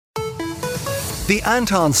The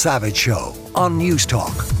Anton Savage Show on News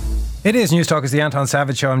Talk. It is News Talk, it's the Anton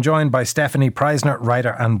Savage Show. I'm joined by Stefanie Preissner,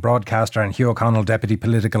 writer and broadcaster, and Hugh O'Connell, deputy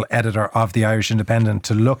political editor of the Irish Independent,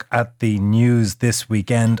 to look at the news this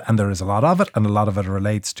weekend. And there is a lot of it, and a lot of it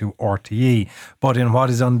relates to RTE. But in what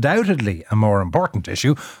is undoubtedly a more important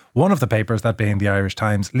issue, one of the papers, that being the Irish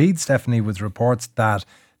Times, leads, Stefanie, with reports that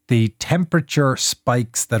the temperature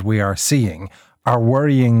spikes that we are seeing are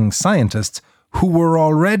worrying scientists who were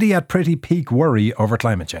already at pretty peak worry over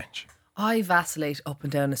climate change. I vacillate up and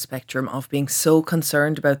down a spectrum of being so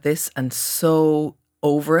concerned about this and so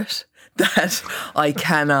over it that I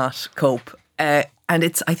cannot cope. And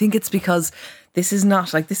I think it's because this is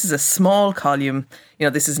not this is a small column. You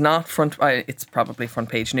know, this is not it's probably front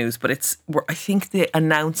page news, but I think the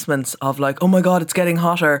announcements of oh my God, it's getting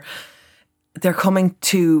hotter, they're coming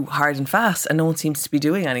too hard and fast, and no one seems to be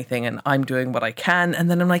doing anything, and I'm doing what I can,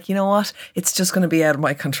 and then I'm like, you know what, it's just going to be out of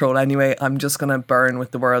my control anyway. I'm just going to burn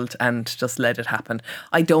with the world and just let it happen.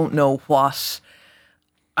 I don't know what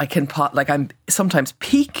I can I'm sometimes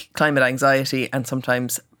peak climate anxiety and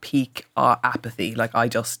sometimes peak apathy. I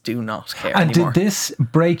just do not care anymore. And did this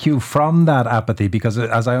break you from that apathy? Because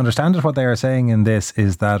as I understand it, what they are saying in this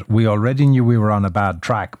is that we already knew we were on a bad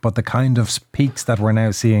track, but the kind of peaks that we're now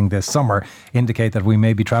seeing this summer indicate that we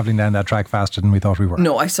may be travelling down that track faster than we thought we were.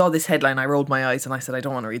 No, I saw this headline, I rolled my eyes and I said, I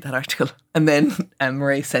don't want to read that article. And then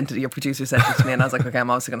Murray your producer sent it to me, and I was like, okay, I'm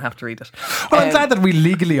obviously going to have to read it. Well, I'm glad that we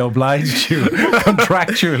legally obliged you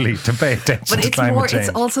contractually to pay attention to climate change.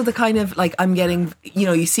 It's also the kind of I'm getting,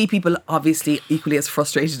 you see people obviously equally as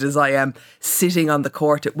frustrated as I am sitting on the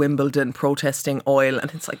court at Wimbledon protesting oil, and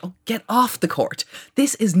it's get off the court.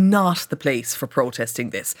 This is not the place for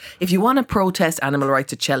protesting this. If you want to protest animal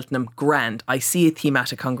rights at Cheltenham, grand, I see a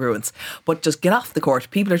thematic congruence, but just get off the court.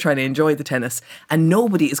 People are trying to enjoy the tennis, and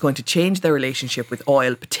nobody is going to change their relationship with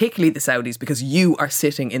oil, particularly the Saudis, because you are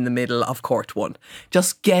sitting in the middle of court one.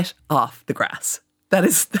 Just get off the grass. That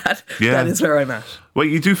is where I'm at. Well,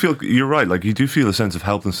 you do feel, you're right, you do feel a sense of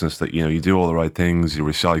helplessness that, you do all the right things, you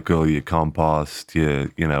recycle, you compost, you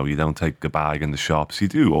don't take a bag in the shops, you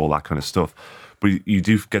do all that kind of stuff. But you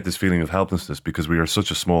do get this feeling of helplessness because we are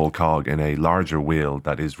such a small cog in a larger wheel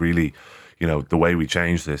that is really, the way we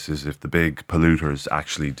change this is if the big polluters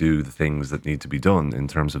actually do the things that need to be done in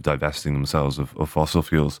terms of divesting themselves of fossil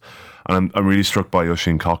fuels. And I'm really struck by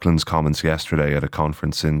Oisin Coughlan's comments yesterday at a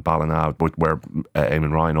conference in Ballina, where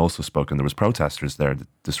Eamon Ryan also spoke, and there was protesters there that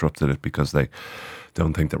disrupted it because they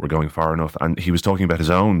don't think that we're going far enough. And he was talking about his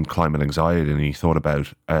own climate anxiety, and he talked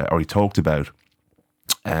about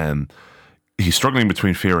he's struggling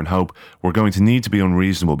between fear and hope. We're going to need to be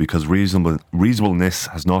unreasonable because reasonableness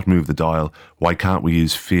has not moved the dial. Why can't we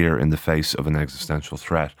use fear in the face of an existential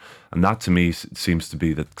threat? And that to me seems to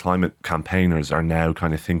be that climate campaigners are now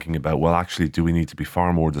kind of thinking about, well, actually, do we need to be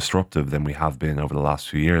far more disruptive than we have been over the last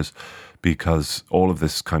few years? Because all of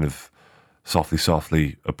this kind of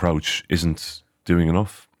softly approach isn't doing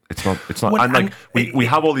enough. It's not. Well, and we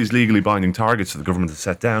have all these legally binding targets that the government has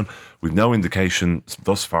set down. We've no indication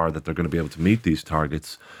thus far that they're going to be able to meet these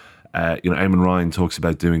targets. Eamon Ryan talks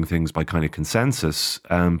about doing things by kind of consensus,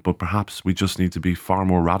 but perhaps we just need to be far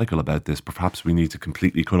more radical about this. Perhaps we need to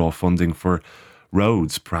completely cut off funding for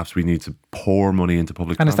roads. Perhaps we need to pour money into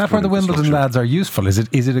public transport. And is that where the Wimbledon lads are useful? Is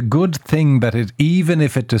it a good thing that it, even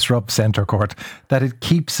if it disrupts centre court, that it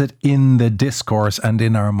keeps it in the discourse and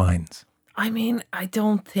in our minds? I mean, I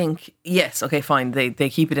don't think, yes, okay, fine, they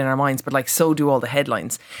keep it in our minds, but so do all the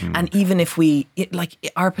headlines. And even if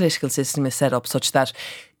our political system is set up such that,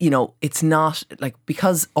 it's not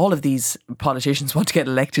because all of these politicians want to get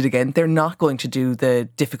elected again, they're not going to do the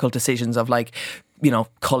difficult decisions of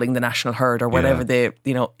culling the national herd or whatever the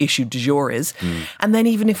issue du jour is. And then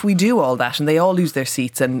even if we do all that and they all lose their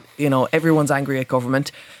seats and, everyone's angry at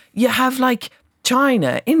government, you have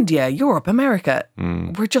China, India, Europe, America,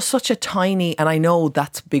 we're just such a tiny, and I know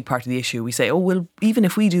that's a big part of the issue. We say, oh, well, even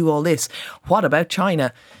if we do all this, what about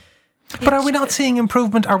China? But are we not seeing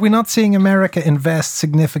improvement? Are we not seeing America invest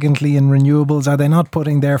significantly in renewables? Are they not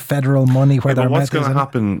putting their federal money where their mouth is? What's going to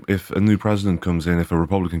happen if a new president comes in, if a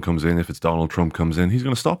Republican comes in, if it's Donald Trump comes in? He's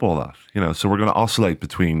going to stop all that. So we're going to oscillate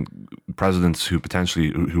between presidents who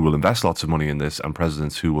will invest lots of money in this and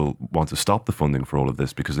presidents who will want to stop the funding for all of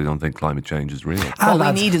this because they don't think climate change is real. All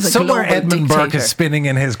we need is somewhere Edmund Burke is spinning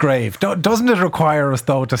in his grave. Doesn't it require us,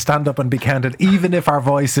 though, to stand up and be candid, even if our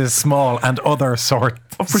voice is small and other sort?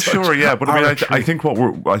 Oh, for sure, yeah. But I think what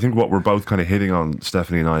we're both kind of hitting on,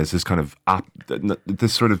 Stefanie and I, is this kind of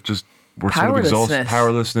this sort of just we're sort of exhausted,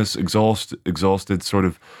 powerlessness, exhausted, sort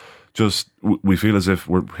of we feel as if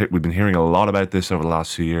we've been hearing a lot about this over the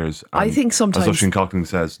last few years. I think sometimes, as Oisin Coughlin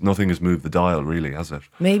says, nothing has moved the dial, really, has it?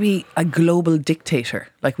 Maybe a global dictator.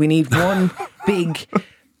 Like, we need one big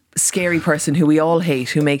scary person who we all hate,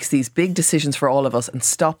 who makes these big decisions for all of us and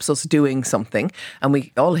stops us doing something, and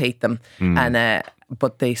we all hate them,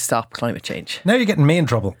 but they stop climate change. Now you're getting me in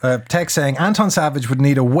trouble. Text saying Anton Savage would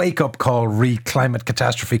need a wake-up call re climate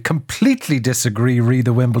catastrophe. Completely disagree re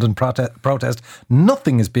the Wimbledon protest.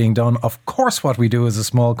 Nothing is being done. Of course what we do as a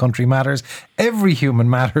small country matters. Every human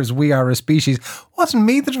matters. We are a species. Wasn't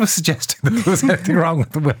me that was suggesting that there was anything wrong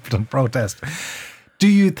with the Wimbledon protest. Do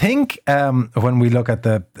you think, when we look at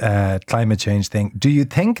the climate change thing, do you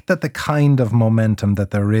think that the kind of momentum that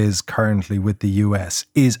there is currently with the US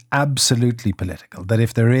is absolutely political? That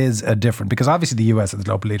if there is a different, because obviously the US is the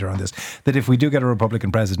global leader on this, that if we do get a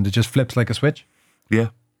Republican president, it just flips like a switch? Yeah,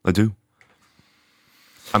 I do.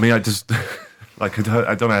 I mean, I just... Like,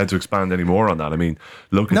 I don't know how to expand any more on that. I mean,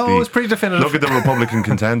 it's pretty definitive. Look at the Republican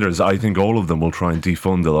contenders. I think all of them will try and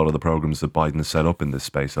defund a lot of the programs that Biden has set up in this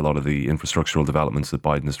space. A lot of the infrastructural developments that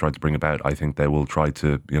Biden has tried to bring about. I think they will try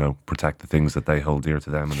to, protect the things that they hold dear to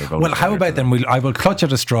them. And they vote. Well, how about then? I will clutch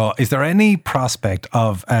at a straw. Is there any prospect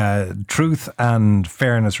of truth and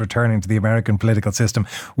fairness returning to the American political system,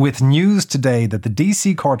 with news today that the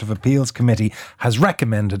DC Court of Appeals Committee has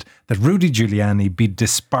recommended that Rudy Giuliani be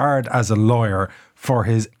disbarred as a lawyer for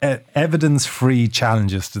his evidence-free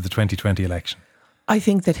challenges to the 2020 election? I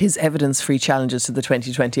think that his evidence-free challenges to the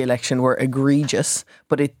 2020 election were egregious,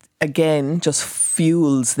 but it again just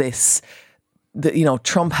fuels this.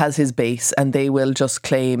 Trump has his base, and they will just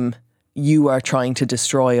claim you are trying to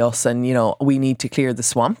destroy us, and we need to clear the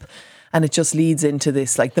swamp, and it just leads into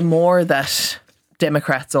this. Like, the more that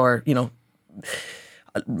Democrats or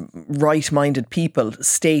right-minded people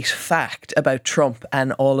state fact about Trump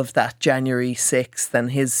and all of that January 6th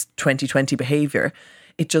and his 2020 behaviour,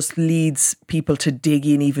 it just leads people to dig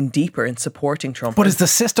in even deeper in supporting Trump. But is the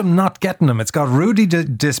system not getting him? It's got Rudy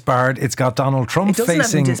disbarred. It's got Donald Trump facing... It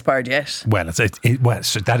doesn't have him disbarred yet. Well,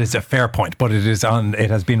 so that is a fair point, but it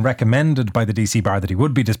has been recommended by the DC bar that he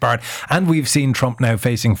would be disbarred, and we've seen Trump now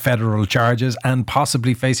facing federal charges and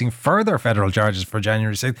possibly facing further federal charges for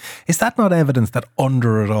January 6th. Is that not evidence that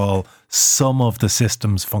under it all, some of the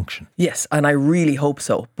systems function? Yes, and I really hope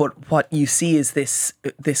so. But what you see is this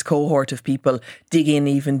cohort of people dig in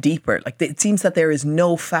even deeper. Like, it seems that there is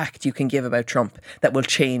no fact you can give about Trump that will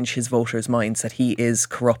change his voters' minds that he is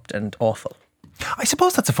corrupt and awful. I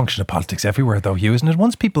suppose that's a function of politics everywhere, though, Hugh, isn't it?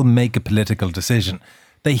 Once people make a political decision,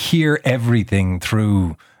 they hear everything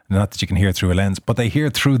through... Not that you can hear through a lens, but they hear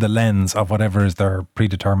through the lens of whatever is their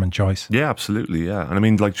predetermined choice. Yeah, absolutely. Yeah, and I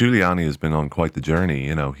mean, like, Giuliani has been on quite the journey.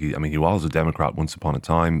 He was a Democrat once upon a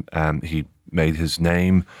time. He made his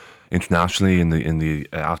name internationally in the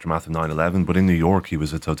aftermath of 9/11, but in New York, he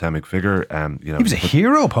was a totemic figure. He was a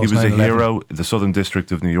hero post 9/11. He was a hero. The Southern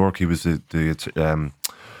District of New York. He was the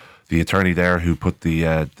attorney there who put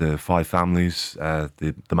the five families,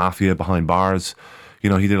 the mafia behind bars. He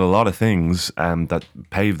did a lot of things that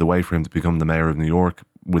paved the way for him to become the mayor of New York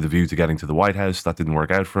with a view to getting to the White House. That didn't work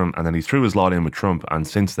out for him. And then he threw his lot in with Trump. And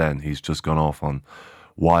since then, he's just gone off on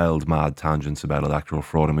wild, mad tangents about electoral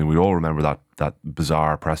fraud. I mean, we all remember that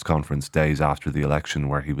bizarre press conference days after the election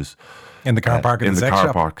where he was... In the car park in the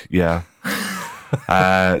car park, yeah.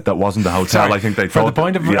 That wasn't the hotel. Sorry, I think they for thought, the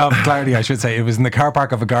point of clarity, I should say it was in the car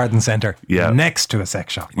park of a garden centre, next to a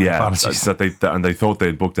sex shop. They thought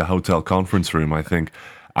they'd booked a hotel conference room, I think,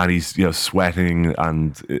 and he's sweating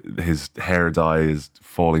and his hair dye is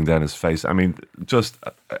falling down his face. I mean, just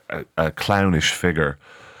a clownish figure,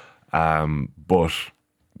 but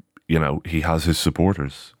he has his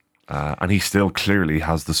supporters. And he still clearly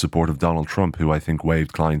has the support of Donald Trump, who I think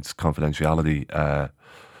waived client's confidentiality,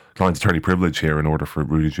 client's attorney privilege here in order for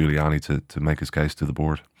Rudy Giuliani to make his case to the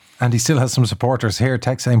board. And he still has some supporters here,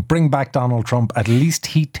 text saying, bring back Donald Trump. At least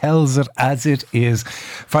he tells it as it is.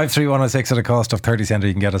 53106 at a cost of 30 cents.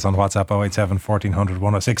 You can get us on WhatsApp 087 1400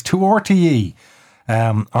 106 to RTE.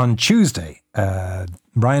 On Tuesday,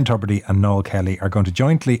 Ryan Tubridy and Noel Kelly are going to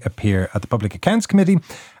jointly appear at the Public Accounts Committee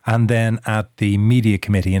and then at the Media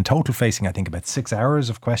Committee, in total facing, I think, about 6 hours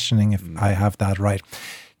of questioning, if I have that right.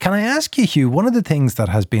 Can I ask you, Hugh, one of the things that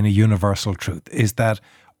has been a universal truth is that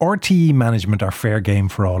RTE management are fair game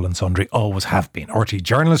for all and sundry, always have been. RTE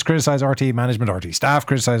journalists criticise RTE management, RTE staff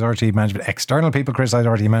criticise RTE management, external people criticise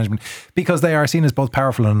RTE management because they are seen as both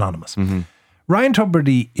powerful and anonymous. Mm-hmm. Ryan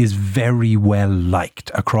Tubridy is very well liked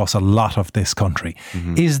across a lot of this country.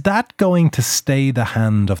 Is that going to stay the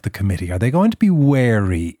hand of the committee? Are they going to be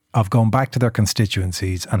wary of going back to their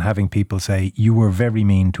constituencies and having people say, you were very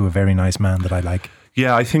mean to a very nice man that I like?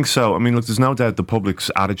 Yeah, I think so. I mean, look, there's no doubt the public's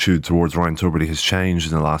attitude towards Ryan Tubridy has changed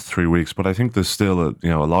in the last 3 weeks, but I think there's still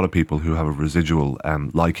a lot of people who have a residual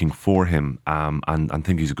liking for him and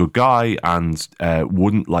think he's a good guy and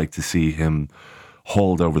wouldn't like to see him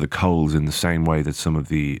hauled over the coals in the same way that some of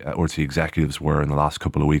the RT executives were in the last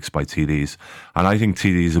couple of weeks by TDs. And I think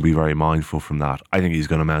TDs will be very mindful from that. I think he's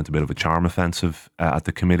going to mount a bit of a charm offensive at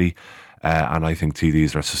the committee. And I think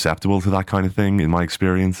TDs are susceptible to that kind of thing, in my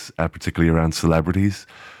experience, particularly around celebrities.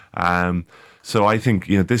 So I think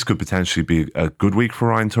this could potentially be a good week for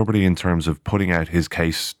Ryan Tubridy in terms of putting out his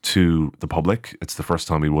case to the public. It's the first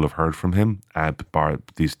time we will have heard from him, bar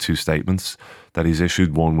these two statements that he's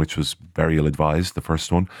issued, one which was very ill-advised, the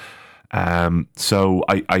first one. So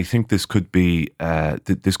I think this could be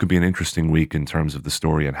an interesting week in terms of the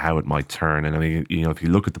story and how it might turn. And I mean, if you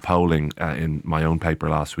look at the polling in my own paper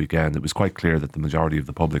last weekend, it was quite clear that the majority of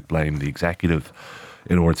the public blamed the executive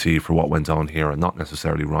in RT for what went on here, and not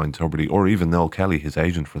necessarily Ryan Tubridy or even Noel Kelly, his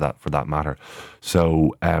agent, for that matter.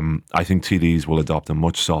 So I think TDs will adopt a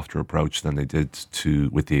much softer approach than they did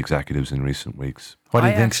with the executives in recent weeks. What do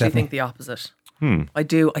you think, I actually Stefanie? think the opposite. I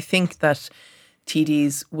do. I think that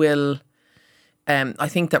TDs will. I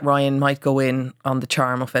think that Ryan might go in on the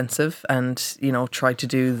charm offensive and, try to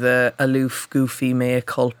do the aloof, goofy, mea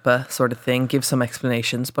culpa sort of thing, give some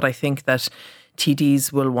explanations. But I think that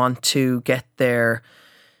TDs will want to get their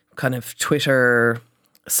kind of Twitter,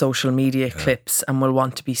 social media clips and will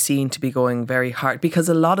want to be seen to be going very hard, because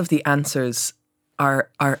a lot of the answers are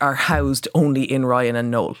housed only in Ryan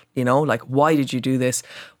and Noel. Like, why did you do this?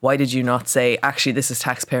 Why did you not say, actually, this is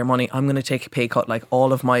taxpayer money, I'm going to take a pay cut, like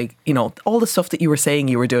all of my, all the stuff that you were saying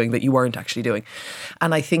you were doing that you weren't actually doing.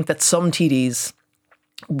 And I think that some TDs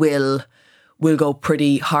will go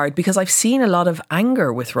pretty hard, because I've seen a lot of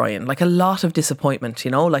anger with Ryan, like a lot of disappointment,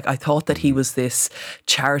 like I thought that he was this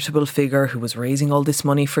charitable figure who was raising all this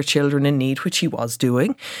money for children in need, which he was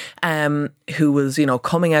doing, who was,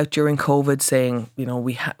 coming out during COVID saying,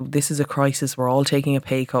 this is a crisis, we're all taking a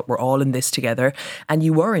pay cut, we're all in this together. And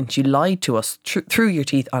you weren't, you lied to us through your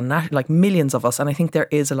teeth on that, like millions of us. And I think there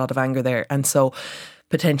is a lot of anger there. And so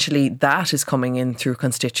potentially that is coming in through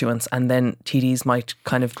constituents, and then TDs might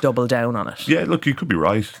kind of double down on it. Yeah, look, you could be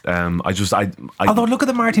right. Although look at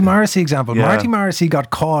the Marty Morrissey example. Yeah. Marty Morrissey got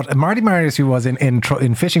caught. Marty Morrissey was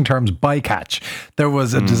in fishing terms bycatch. There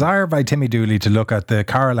was a desire by Timmy Dooley to look at the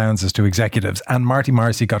car allowances to executives, and Marty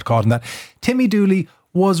Morrissey got caught in that. Timmy Dooley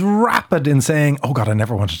was rapid in saying, "Oh God, I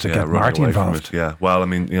never wanted to get Marty involved." Yeah, well, I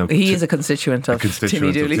mean, he is a constituent of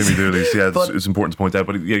Timmy Dooley's. Yeah, it's important to point out,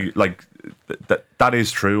 but that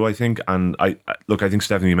is true, I think. And I think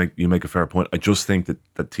Stefanie, you make a fair point. I just think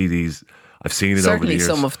that TDs, I've seen it over the years.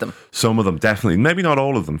 Some of them definitely, maybe not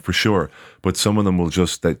all of them for sure, but some of them will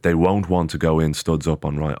just they won't want to go in studs up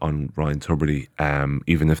on Ryan Tubridy,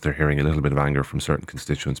 even if they're hearing a little bit of anger from certain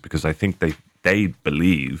constituents, because I think they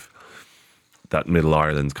believe that Middle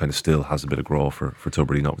Ireland kind of still has a bit of grow for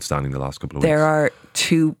Tubridy, notwithstanding the last couple of weeks. There are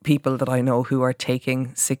two people that I know who are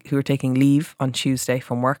taking leave on Tuesday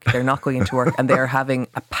from work. They're not going into work, and they are having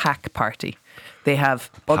a pack party. They have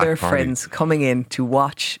other friends coming in to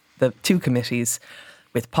watch the two committees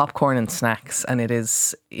with popcorn and snacks, and it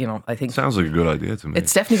is, I think... Sounds like a good idea to me.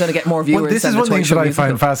 It's definitely going to get more viewers. Well, this is one thing that I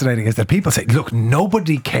find fascinating, is that people say, look,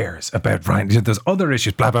 nobody cares about Ryan. There's other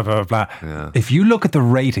issues, blah, blah, blah, blah. Yeah. If you look at the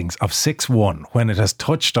ratings of 6-1, when it has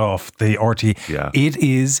touched off the RT, it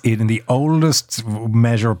is, in the oldest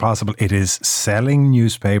measure possible, it is selling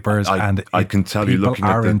newspapers, and I can tell you, looking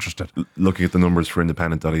at the numbers for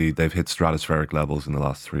Independent.ie, they've hit stratospheric levels in the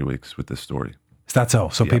last 3 weeks with this story. Is that so?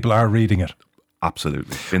 So people are reading it?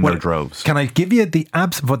 Absolutely, in their droves. Can I give you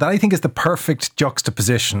what I think is the perfect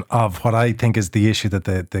juxtaposition of what I think is the issue that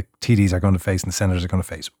the TDs are going to face and the senators are going to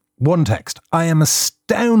face? One text: I am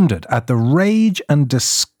astounded at the rage and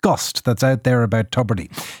disgust that's out there about Tubridy.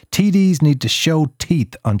 TDs need to show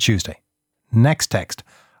teeth on Tuesday. Next text: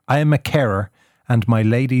 I am a carer and my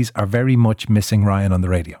ladies are very much missing Ryan on the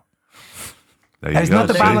radio. It's not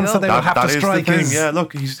the balance that they will have to strike. Yeah,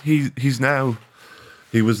 look, he's now...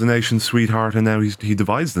 He was the nation's sweetheart, and now he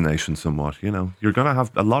divides the nation somewhat. You're going to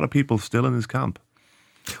have a lot of people still in his camp.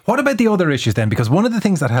 What about the other issues then? Because one of the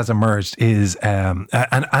things that has emerged is, and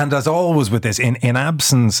as always with this, in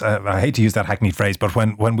absence, I hate to use that hackneyed phrase, but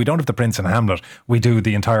when we don't have the Prince and Hamlet, we do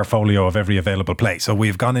the entire folio of every available play. So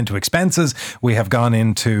we've gone into expenses, we have gone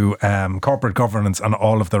into corporate governance and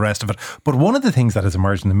all of the rest of it. But one of the things that has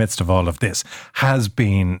emerged in the midst of all of this has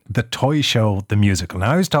been the Toy Show, the musical.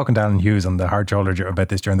 Now, I was talking to Alan Hughes on the Hard Shoulder about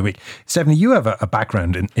this during the week. Stefanie, you have a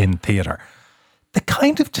background in theatre. The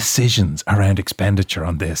kind of decisions around expenditure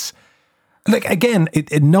on this, like, again,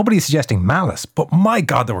 nobody's suggesting malice, but my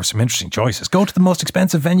God, there were some interesting choices. Go to the most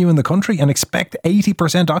expensive venue in the country and expect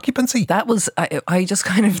 80% occupancy. That was, I just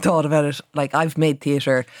kind of thought about it. Like, I've made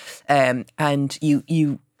theatre, and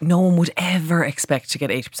no one would ever expect to get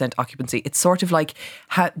 80% occupancy. It's sort of like,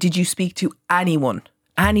 did you speak to anyone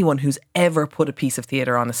who's ever put a piece of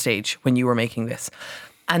theatre on a stage when you were making this?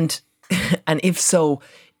 And if so,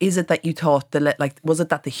 is it that you thought, was it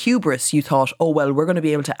that the hubris you thought, oh, well, we're going to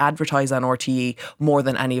be able to advertise on RTE more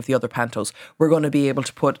than any of the other pantos. We're going to be able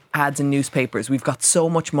to put ads in newspapers. We've got so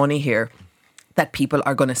much money here that people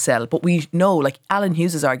are going to sell. But we know, like Alan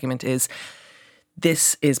Hughes' argument is,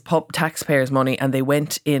 this is taxpayers' money, and they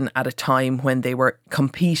went in at a time when they were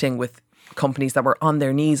competing with companies that were on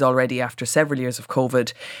their knees already after several years of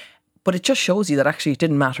COVID. But it just shows you that actually it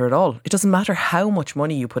didn't matter at all. It doesn't matter how much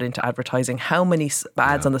money you put into advertising, how many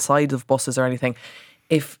ads on the side of buses or anything.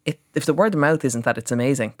 If the word of mouth isn't that it's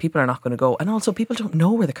amazing, people are not going to go. And also, people don't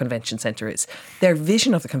know where the convention centre is. Their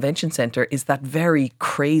vision of the convention centre is that very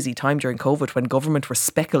crazy time during COVID when government were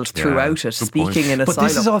speckled throughout it, speaking in a silo. But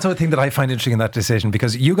this is also a thing that I find interesting in that decision,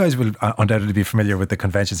 because you guys will undoubtedly be familiar with the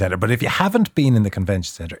convention centre. But if you haven't been in the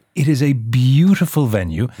convention centre, it is a beautiful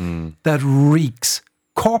venue that reeks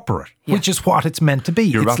corporate, which is what it's meant to be.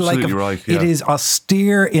 You're absolutely right. Yeah. It is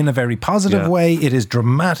austere in a very positive way. It is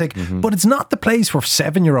dramatic, but it's not the place where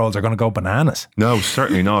 7-year-olds are going to go bananas. No,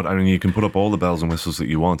 certainly not. I mean, you can put up all the bells and whistles that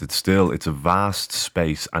you want. It's a vast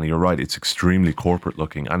space, and you're right, it's extremely corporate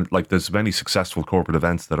looking. And like, there's many successful corporate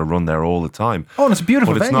events that are run there all the time. Oh, and it's a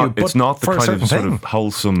beautiful venue. It's not the kind of sort of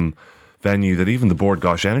wholesome venue that even the Bord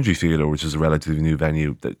Gáis Energy Theatre, which is a relatively new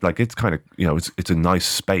venue, it's kind of, it's a nice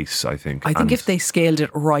space, I think. I think if they scaled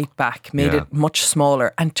it right back, made it much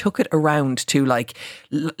smaller and took it around to like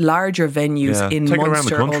larger venues in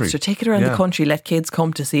Munster, Ulster, take it around the country, let kids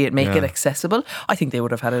come to see it, make it accessible, I think they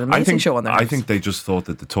would have had an amazing show on their hands. I think they just thought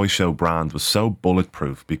that the Toy Show brand was so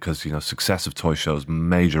bulletproof because, successive Toy Shows,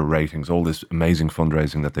 major ratings, all this amazing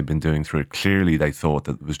fundraising that they've been doing through it. Clearly they thought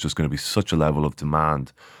that it was just going to be such a level of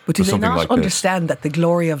demand. But do they not understand that the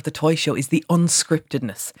glory of the Toy Show is the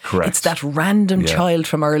unscriptedness? Correct. It's that random child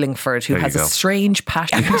from Urlingford who has a strange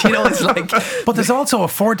passion. It's like. But there's also a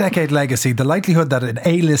 4-decade legacy. The likelihood that an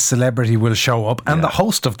A-list celebrity will show up and the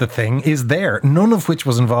host of the thing is there. None of which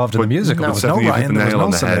was involved in the musical. There was no Ryan. There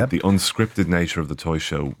was no celeb. The unscripted nature of the Toy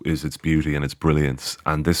Show is its beauty and its brilliance.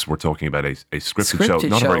 And this, we're talking about a scripted show.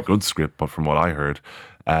 Not a very good script, but from what I heard.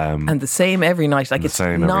 And the same every night. Like, it's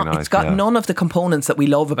got none of the components that we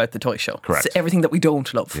love about the Toy Show. Correct. It's everything that we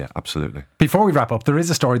don't love. Yeah, absolutely. Before we wrap up, there is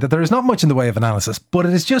a story that there is not much in the way of analysis, but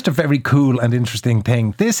it is just a very cool and interesting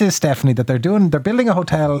thing. This is, Stefanie, that they're building a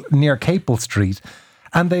hotel near Capel Street,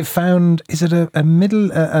 and they've found, is it a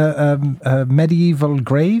medieval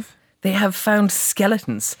grave? They have found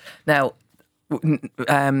skeletons. Now,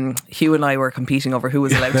 Hugh and I were competing over who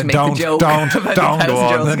was allowed to make the joke about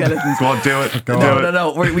the skeletons. Go on, do it.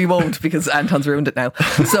 No, we won't, because Anton's ruined it now.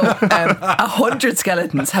 So 100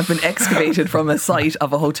 skeletons have been excavated from a site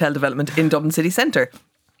of a hotel development in Dublin city centre.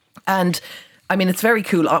 And I mean, it's very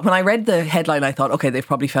cool. When I read the headline, I thought, okay, they've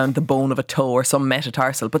probably found the bone of a toe or some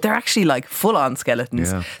metatarsal, but they're actually like full-on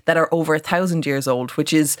skeletons that are over 1,000 years old,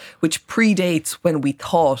 which predates when we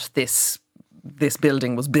thought this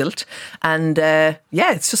building was built. And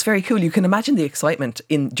it's just very cool. You can imagine the excitement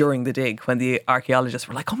during the dig when the archaeologists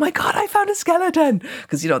were like, oh my God, I found a skeleton,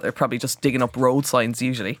 because they're probably just digging up road signs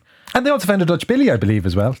usually. And they also found a Dutch Billy, I believe,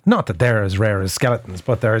 as well. Not that they're as rare as skeletons,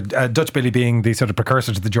 but they're Dutch Billy being the sort of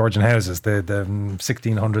precursor to the Georgian houses, the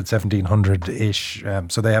 1600, 1700-ish.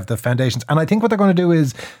 So they have the foundations. And I think what they're going to do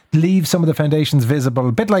is leave some of the foundations visible,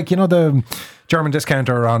 a bit like, the German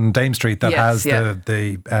discounter on Dame Street that has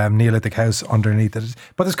the Neolithic house underneath it.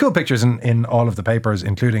 But there's cool pictures in all of the papers,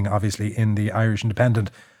 including, obviously, in the Irish Independent.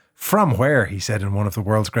 From where, he said in one of the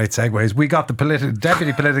world's great segues, we got the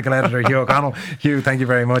deputy political editor, Hugh O'Connell. Hugh, thank you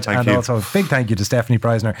very much. Thank you. Also a big thank you to Stefanie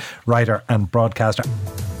Preissner, writer and broadcaster.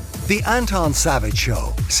 The Anton Savage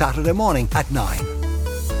Show, Saturday morning at 9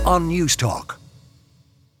 on News Talk.